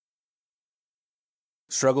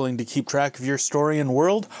Struggling to keep track of your story and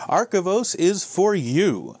world? Archivos is for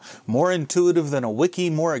you. More intuitive than a wiki,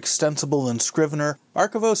 more extensible than Scrivener,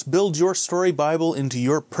 Archivos builds your story Bible into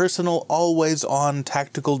your personal, always-on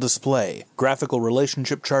tactical display. Graphical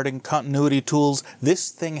relationship charting, continuity tools, this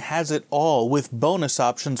thing has it all with bonus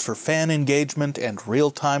options for fan engagement and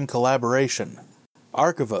real-time collaboration.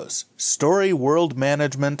 Archivos, story world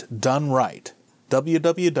management done right.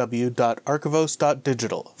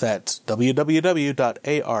 www.archivos.digital. That's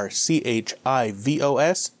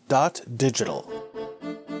www.archivos.digital.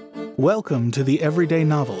 Welcome to The Everyday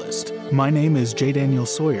Novelist. My name is J. Daniel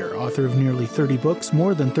Sawyer, author of nearly 30 books,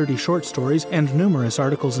 more than 30 short stories, and numerous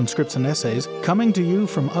articles and scripts and essays, coming to you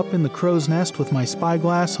from up in the crow's nest with my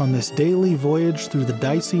spyglass on this daily voyage through the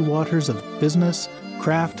dicey waters of business,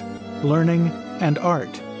 craft, learning, and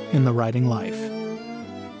art in the writing life.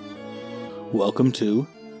 Welcome to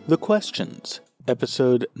The Questions,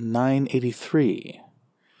 episode 983.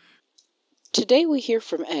 Today we hear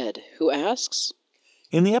from Ed, who asks,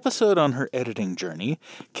 in the episode on her editing journey,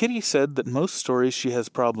 Kitty said that most stories she has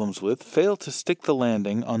problems with fail to stick the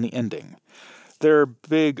landing on the ending. There are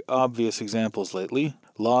big, obvious examples lately,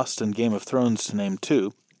 Lost and Game of Thrones to name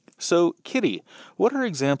two. So, Kitty, what are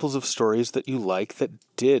examples of stories that you like that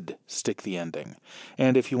did stick the ending?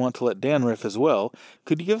 And if you want to let Dan riff as well,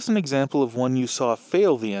 could you give us an example of one you saw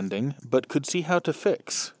fail the ending, but could see how to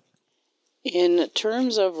fix? In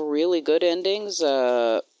terms of really good endings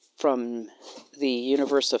from the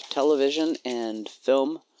universe of television and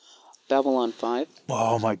film, Babylon 5.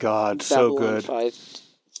 Oh my God, so good. Babylon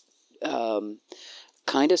 5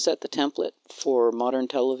 kind of set the template for modern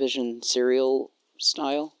television serial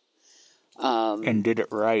style. And did it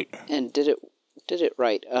right. And did it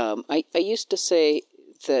right. I used to say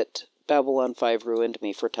that Babylon 5 ruined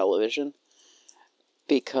me for television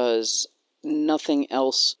because nothing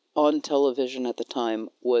else on television at the time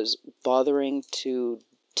was bothering to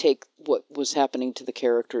take what was happening to the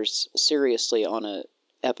characters seriously on a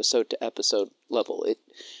episode-to-episode level. It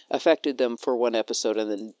affected them for one episode and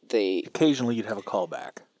then they... Occasionally you'd have a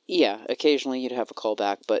callback. Yeah, occasionally you'd have a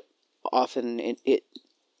callback, but often it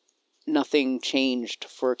nothing changed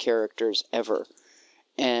for characters ever.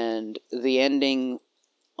 And the ending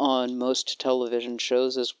on most television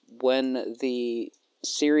shows is when the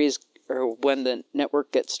series or when the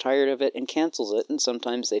network gets tired of it and cancels it, and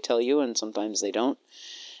sometimes they tell you and sometimes they don't.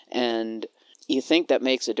 And you think that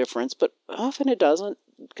makes a difference, but often it doesn't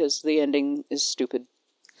because the ending is stupid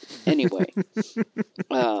anyway.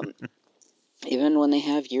 Even when they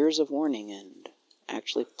have years of warning and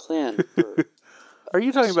actually plan for... Are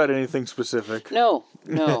you talking about anything specific? No,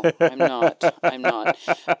 I'm not.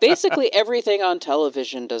 Basically, everything on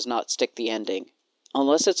television does not stick the ending.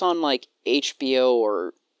 Unless it's on, like, HBO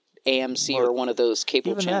or AMC or one of those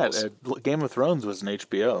cable channels. Game of Thrones was an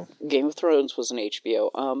HBO. Game of Thrones was an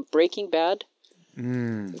HBO. Breaking Bad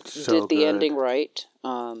did the ending right.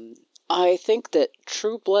 I think that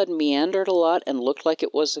True Blood meandered a lot and looked like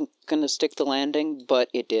it wasn't going to stick the landing, but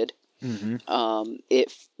it did. Mm-hmm.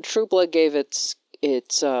 If True Blood gave its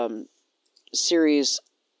series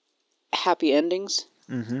happy endings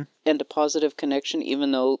and a positive connection,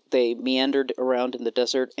 even though they meandered around in the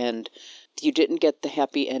desert and you didn't get the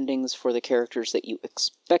happy endings for the characters that you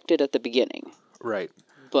expected at the beginning. Right.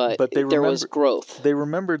 But there was growth. They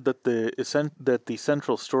remembered that the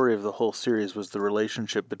central story of the whole series was the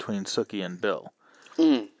relationship between Sookie and Bill.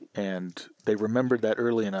 And they remembered that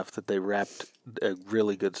early enough that they wrapped a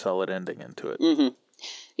really good solid ending into it. Mm-hmm.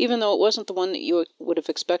 Even though it wasn't the one that you would have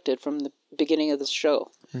expected from the beginning of the show.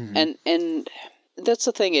 Mm-hmm. And that's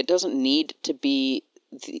the thing, it doesn't need to be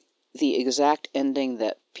the exact ending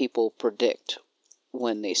that people predict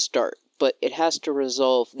when they start, but it has to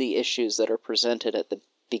resolve the issues that are presented at the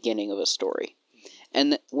beginning of a story.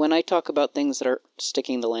 And when I talk about things that are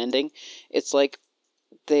sticking the landing, it's like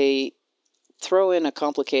they throw in a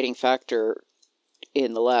complicating factor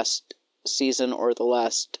in the last season or the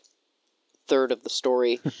last third of the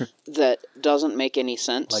story that doesn't make any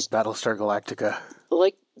sense. Like Battlestar Galactica.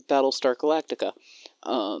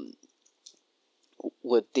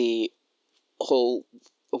 With the whole,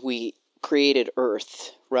 we created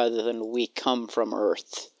Earth rather than we come from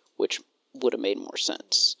Earth, which would have made more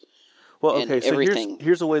sense. Well, okay, so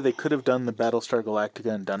here's a way they could have done the Battlestar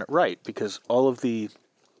Galactica and done it right, because all of the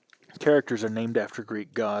characters are named after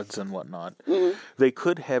Greek gods and whatnot. Mm-hmm. They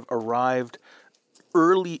could have arrived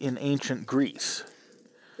early in ancient Greece.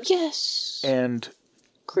 Yes. And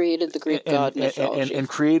created the Greek god mythology. And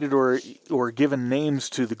created or given names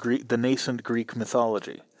to the nascent Greek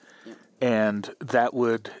mythology. Yeah. And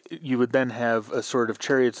you would then have a sort of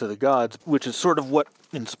Chariots of the Gods, which is sort of what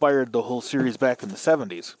inspired the whole series back in the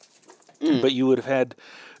 70s. But you would have had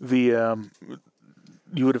the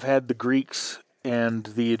Greeks and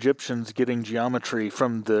the Egyptians getting geometry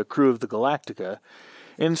from the crew of the Galactica,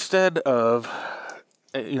 instead of,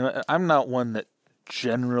 I'm not one that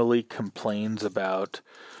generally complains about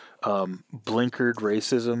blinkered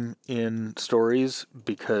racism in stories,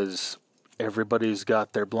 because everybody's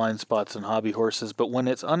got their blind spots and hobby horses, but when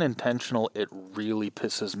it's unintentional, it really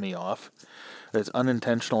pisses me off. It's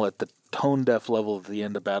unintentional at the tone-deaf level of the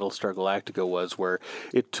end of Battlestar Galactica was, where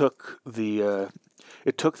it took the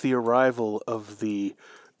arrival of the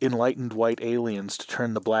enlightened white aliens to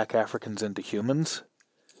turn the black Africans into humans.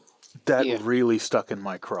 That really stuck in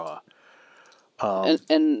my craw.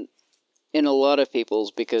 And in a lot of people's,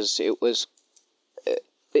 because it was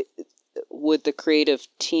with the creative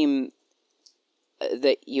team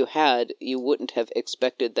that you had, you wouldn't have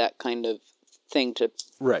expected that kind of thing to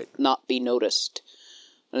not be noticed.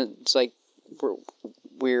 And it's like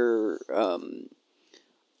we're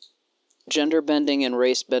gender bending and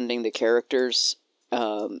race bending the characters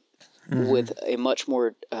with a much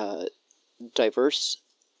more diverse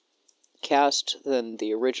cast than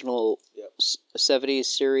the original 70s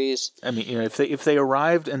series. I mean, if they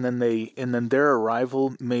arrived and then their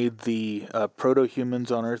arrival made the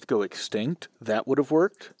proto-humans on Earth go extinct, that would have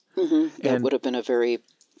worked. That would have been a very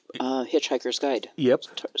Hitchhiker's Guide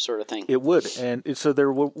sort of thing. It would, and so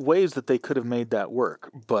there were ways that they could have made that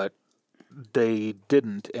work, but they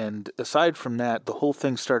didn't. And aside from that, the whole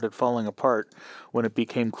thing started falling apart when it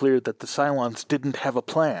became clear that the Cylons didn't have a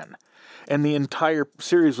plan. And the entire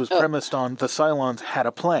series was premised on the Cylons had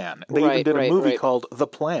a plan. They even did a movie called The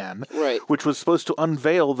Plan, which was supposed to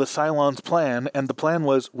unveil the Cylons' plan, and the plan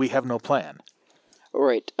was, we have no plan.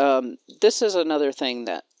 Right. This is another thing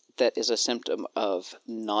that is a symptom of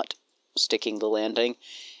not sticking the landing.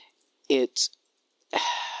 It's...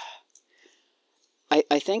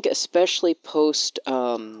 I think especially post...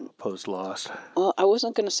 post Lost. Well, I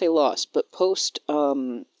wasn't going to say Lost, but post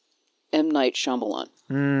M. Night Shyamalan.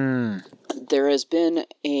 There has been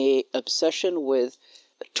a obsession with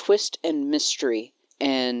twist and mystery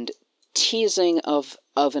and teasing of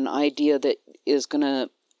an idea that is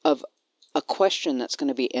of a question that's going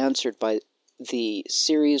to be answered by the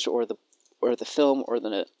series or the film or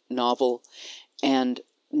the novel, and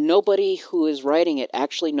nobody who is writing it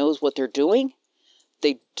actually knows what they're doing.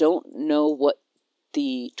 They don't know what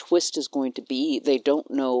the twist is going to be. They don't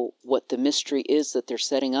know what the mystery is that they're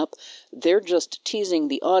setting up. They're just teasing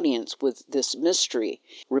the audience with this mystery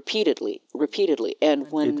repeatedly.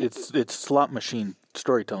 And when it's slot machine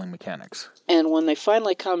storytelling mechanics. And when they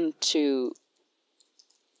finally come to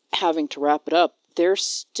having to wrap it up, they're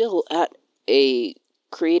still at a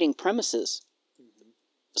creating premises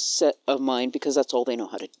set of mind, because that's all they know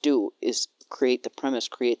how to do, is create the premise,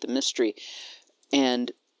 create the mystery.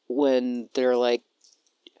 And when they're like,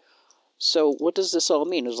 so what does this all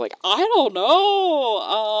mean? It was like, I don't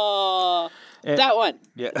know. That one.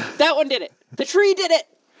 Yeah. That one did it. The tree did it.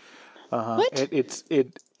 What?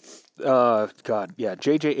 God, yeah.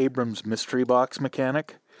 J.J. Abrams' mystery box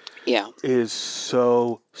mechanic is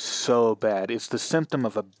so bad. It's the symptom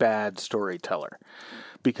of a bad storyteller.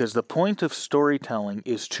 Because the point of storytelling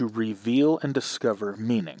is to reveal and discover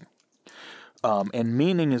meaning. And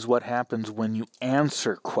meaning is what happens when you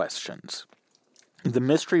answer questions. The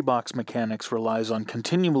mystery box mechanics relies on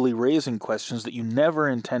continually raising questions that you never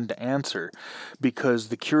intend to answer, because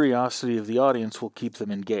the curiosity of the audience will keep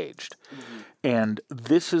them engaged. And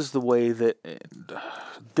this is the way that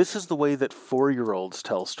 4-year-olds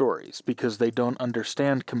tell stories, because they don't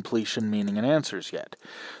understand completion, meaning, and answers yet.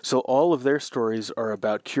 So all of their stories are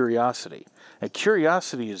about curiosity. And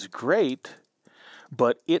curiosity is great,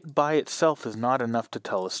 but it by itself is not enough to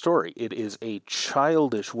tell a story. It is a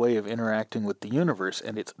childish way of interacting with the universe,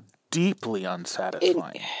 and it's deeply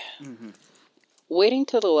unsatisfying. Waiting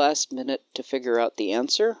till the last minute to figure out the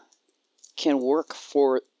answer can work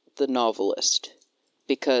for the novelist,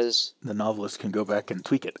 because... the novelist can go back and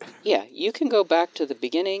tweak it. Yeah, you can go back to the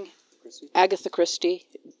beginning. Agatha Christie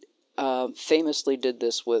famously did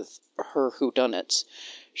this with her whodunits.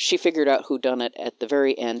 She figured out whodunit at the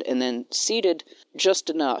very end, and then seeded just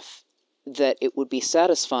enough that it would be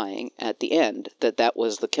satisfying at the end that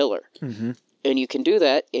was the killer. And you can do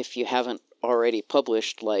that if you haven't already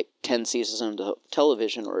published like 10 seasons of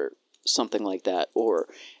television or something like that, or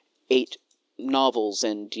 8 novels,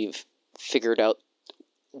 and you've figured out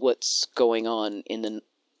what's going on in the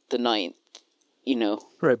 9th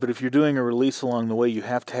Right, but if you're doing a release along the way, you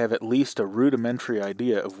have to have at least a rudimentary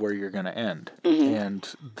idea of where you're going to end. Mm-hmm.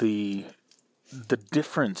 And the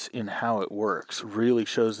difference in how it works really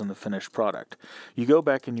shows in the finished product. You go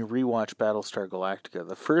back and you rewatch Battlestar Galactica.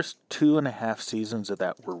 The first 2.5 seasons of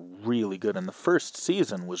that were really good, and the first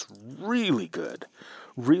season was really good.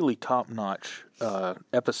 Really top-notch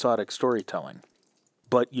episodic storytelling.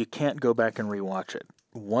 But you can't go back and rewatch it.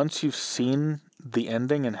 Once you've seen the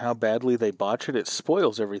ending and how badly they botch it, it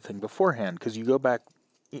spoils everything beforehand, because you go back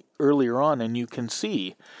earlier on and you can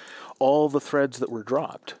see all the threads that were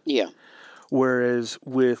dropped. Yeah. Whereas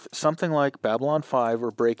with something like Babylon 5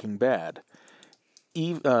 or Breaking Bad,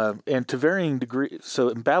 and to varying degrees, so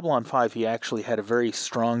in Babylon 5 he actually had a very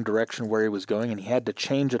strong direction where he was going, and he had to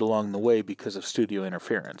change it along the way because of studio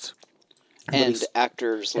interference. And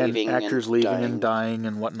actors leaving and dying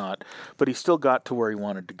and whatnot. But he still got to where he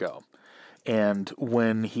wanted to go. And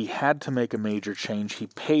when he had to make a major change, he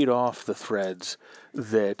paid off the threads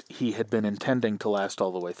that he had been intending to last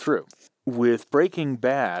all the way through. With Breaking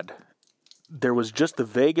Bad, there was just the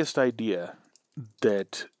vaguest idea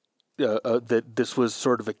that this was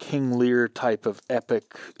sort of a King Lear type of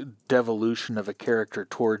epic devolution of a character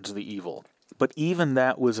towards the evil. But even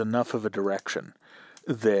that was enough of a direction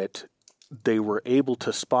that they were able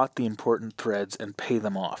to spot the important threads and pay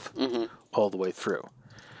them off all the way through.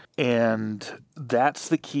 And that's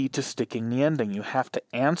the key to sticking the ending. You have to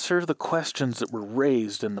answer the questions that were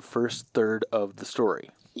raised in the first third of the story.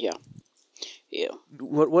 Yeah. Yeah.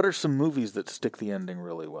 What are some movies that stick the ending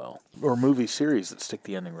really well? Or movie series that stick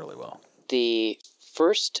the ending really well? The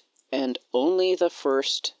first and only the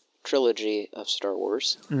first trilogy of Star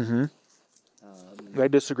Wars. Mm-hmm. I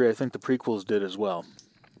disagree. I think the prequels did as well.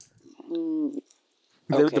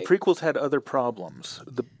 Okay. The prequels had other problems.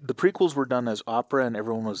 The prequels were done as opera, and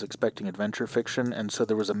everyone was expecting adventure fiction, and so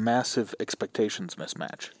there was a massive expectations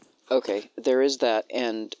mismatch. Okay, there is that,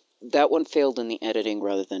 and that one failed in the editing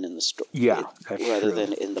rather than in the story. Yeah, that's rather true.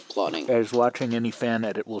 Than in the plotting. As watching any fan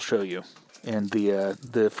edit will show you. And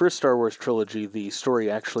the first Star Wars trilogy, the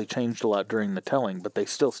story actually changed a lot during the telling, but they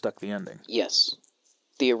still stuck the ending. Yes.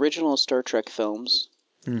 The original Star Trek films.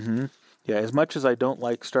 Mm-hmm. Yeah, as much as I don't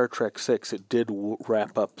like Star Trek VI, it did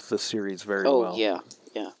wrap up the series very well. Oh, yeah.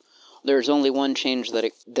 There's only one change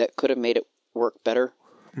that could have made it work better,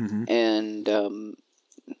 and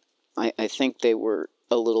I think they were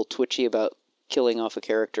a little twitchy about killing off a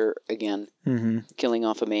character again, killing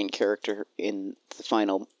off a main character in the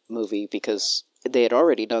final movie, because they had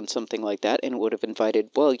already done something like that, and it would have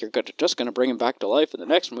invited, well, you're just going to bring him back to life in the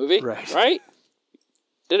next movie, right?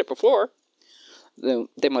 Did it before.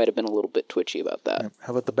 They might have been a little bit twitchy about that.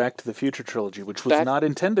 How about the Back to the Future trilogy, which was not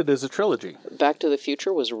intended as a trilogy? Back to the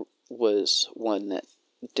Future was one that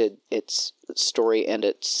did its story and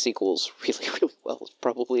its sequels really, really well. It's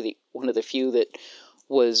probably one of the few that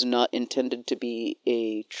was not intended to be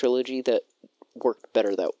a trilogy that worked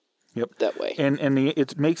better that way. And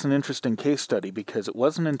it makes an interesting case study because it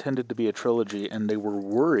wasn't intended to be a trilogy, and they were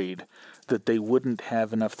worried that they wouldn't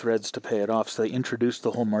have enough threads to pay it off, so they introduced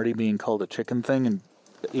the whole Marty being called a chicken thing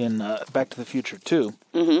in Back to the Future 2.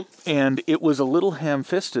 And it was a little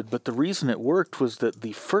ham-fisted, but the reason it worked was that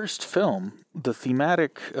the first film, the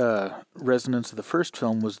thematic resonance of the first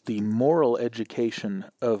film was the moral education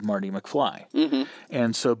of Marty McFly.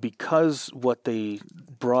 And so because what they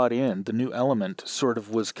brought in, the new element, sort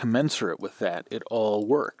of was commensurate with that, it all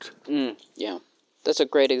worked. Yeah. That's a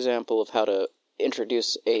great example of how to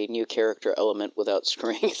introduce a new character element without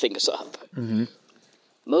screwing things up.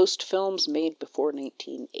 Most films made before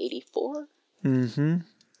 1984?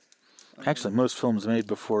 Actually, most films made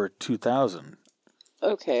before 2000.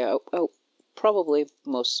 Okay, probably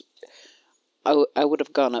most... I would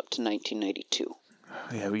have gone up to 1992.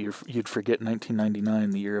 Yeah, but you'd forget 1999,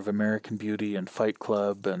 the year of American Beauty and Fight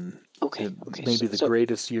Club, and maybe the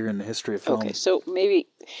greatest year in the history of film. Okay, so maybe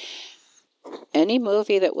any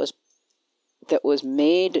movie that was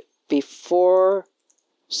made before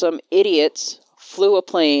some idiots flew a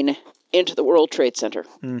plane into the World Trade Center.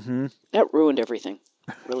 That ruined everything.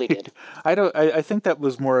 Really did. I think that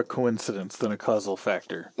was more a coincidence than a causal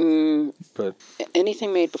factor. But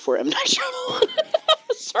anything made before M. Night Shyamalan.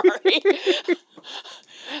 Sorry.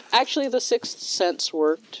 Actually, The Sixth Sense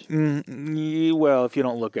worked. Well, if you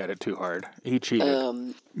don't look at it too hard. He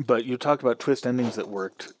cheated. But you talked about twist endings that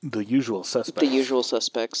worked. The Usual Suspects. The Usual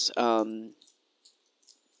Suspects.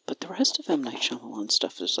 But the rest of M. Night Shyamalan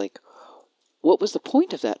stuff is like, what was the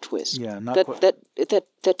point of that twist? Yeah, not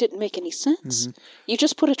that didn't make any sense. You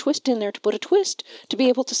just put a twist in there to put a twist, to be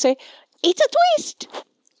able to say, it's a twist!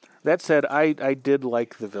 That said, I did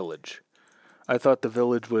like The Village. I thought The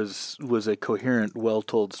Village was a coherent,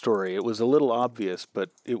 well-told story. It was a little obvious,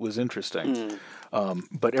 but it was interesting.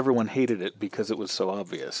 But everyone hated it because it was so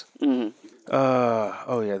obvious. The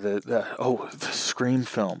Scream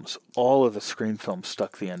films. All of the Scream films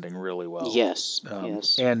stuck the ending really well. Yes.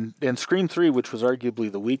 And Scream 3, which was arguably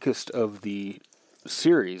the weakest of the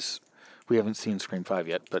series. We haven't seen Scream 5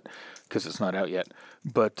 yet, but because it's not out yet.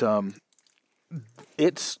 But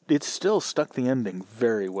it's still stuck the ending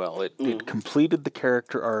very well. It completed the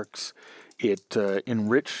character arcs. It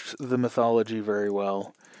enriched the mythology very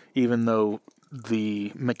well, even though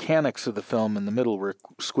the mechanics of the film in the middle were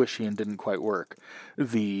squishy and didn't quite work.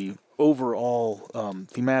 The overall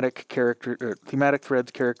thematic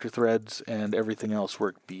threads, character threads, and everything else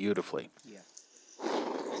worked beautifully.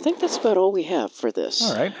 I think that's about all we have for this.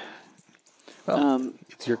 All right. Well,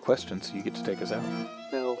 it's your question, so you get to take us out.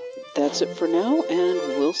 Well, that's it for now, and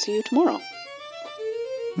we'll see you tomorrow.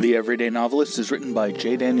 The Everyday Novelist is written by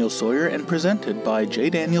J. Daniel Sawyer and presented by J.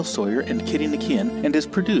 Daniel Sawyer and Kitty Nakian, and is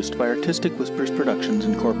produced by Artistic Whispers Productions,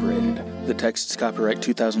 Incorporated. The text is copyright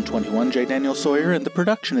 2021 J. Daniel Sawyer, and the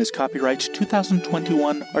production is copyright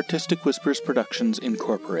 2021 Artistic Whispers Productions,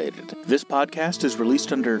 Incorporated. This podcast is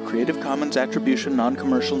released under a Creative Commons Attribution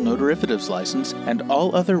Non-Commercial No Derivatives license, and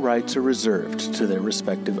all other rights are reserved to their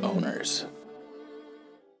respective owners.